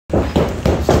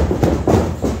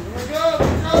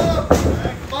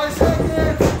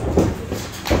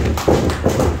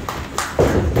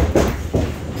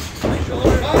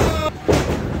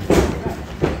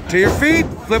To your feet,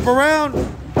 flip around.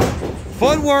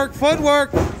 Footwork,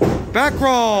 footwork. Back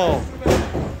roll.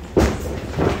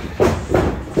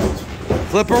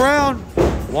 Flip around.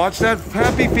 Watch that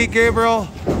happy feet, Gabriel.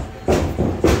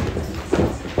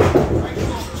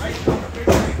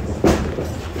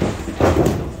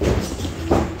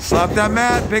 Slap that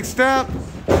mat, big step.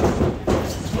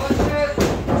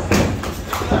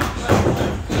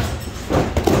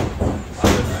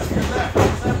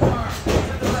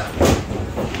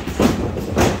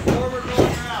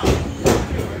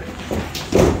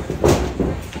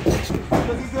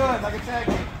 Like a tag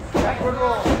team. Backward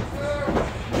roll.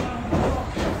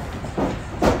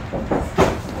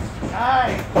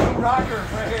 Nice. Two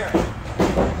rockers right here.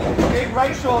 Big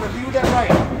right shoulder. Lead with that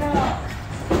right.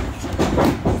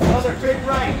 Another big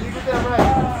right. Lead with that right.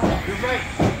 Your right.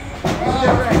 Lead with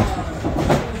that right.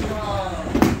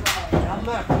 Down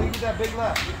left. Lead with that big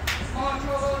left.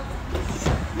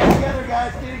 Get together,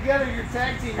 guys. Get together. You're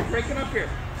tag team. You're breaking up here.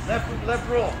 Left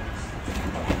roll.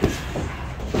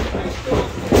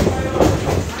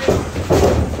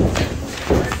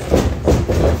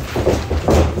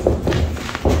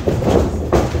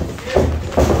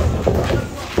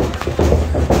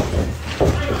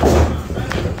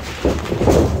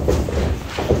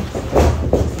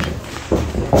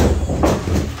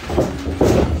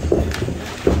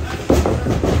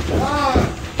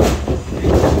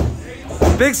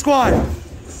 Big squat.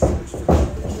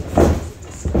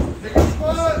 Big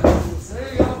squat. There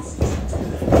you go.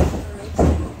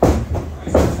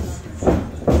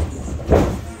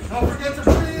 Don't forget to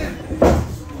breathe.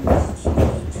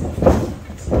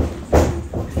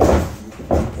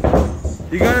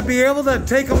 You got to be able to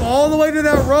take him all the way to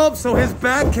that rope so his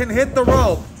back can hit the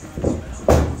rope.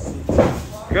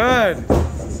 Good.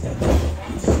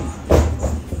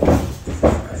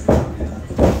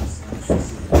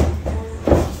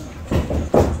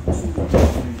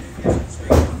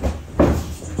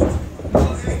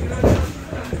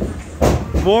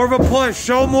 More of a push.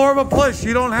 Show more of a push.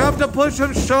 You don't have to push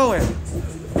him. Show it.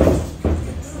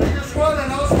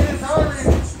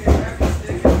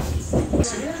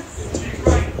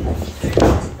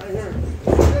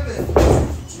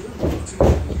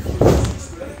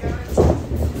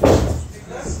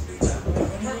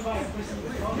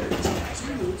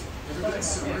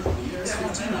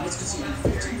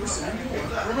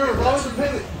 Remember, always a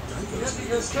pivot.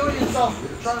 You're killing yourself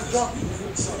trying to jump.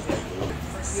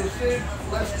 You sit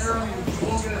less narrow, you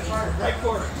won't get as far. Right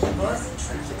quarter. Alright?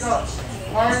 Go.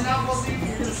 Alright, now we'll leave.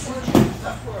 You're going to switch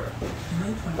left quarter.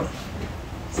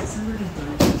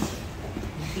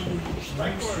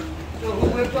 Right quarter. So who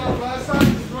whipped off last time?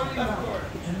 Who's running left quarter?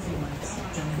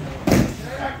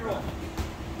 Back roll.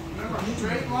 Remember,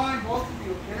 straight line, both of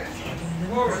you, okay?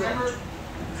 Forward. Remember,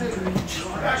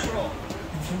 back roll.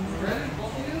 Ready?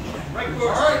 Both of you? Right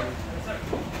quarter. Alright.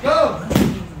 Go.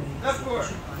 Left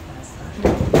quarter.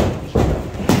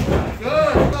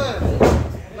 Good, good.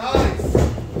 Nice.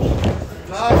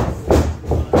 Nice.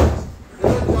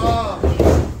 Good job.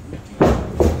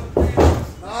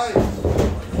 Nice.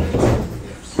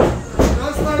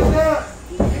 Just like that.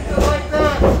 Keep it like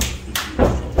that.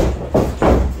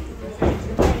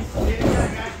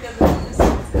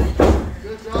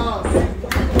 Good job.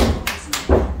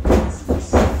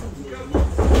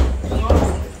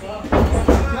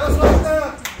 Just like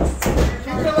that.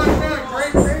 Keep it like that.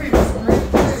 Great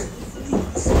pace.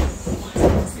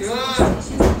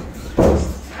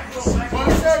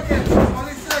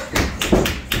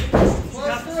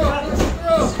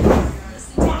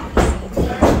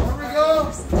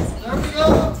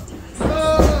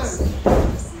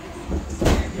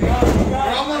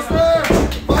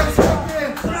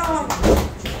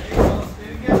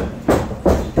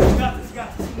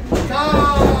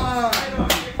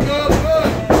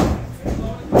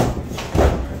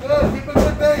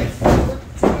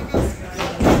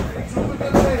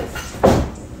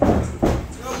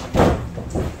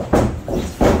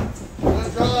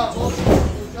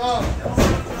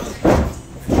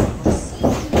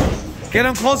 Get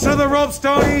him closer to the rope,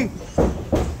 Stoney.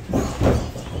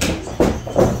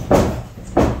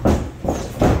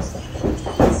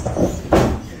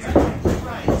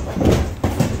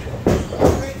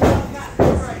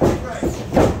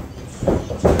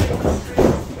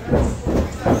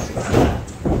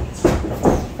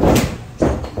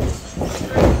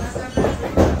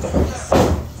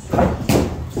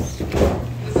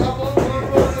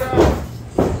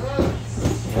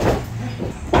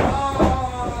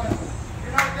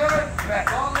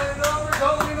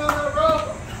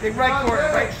 Big right quarter,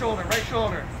 right shoulder, right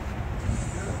shoulder.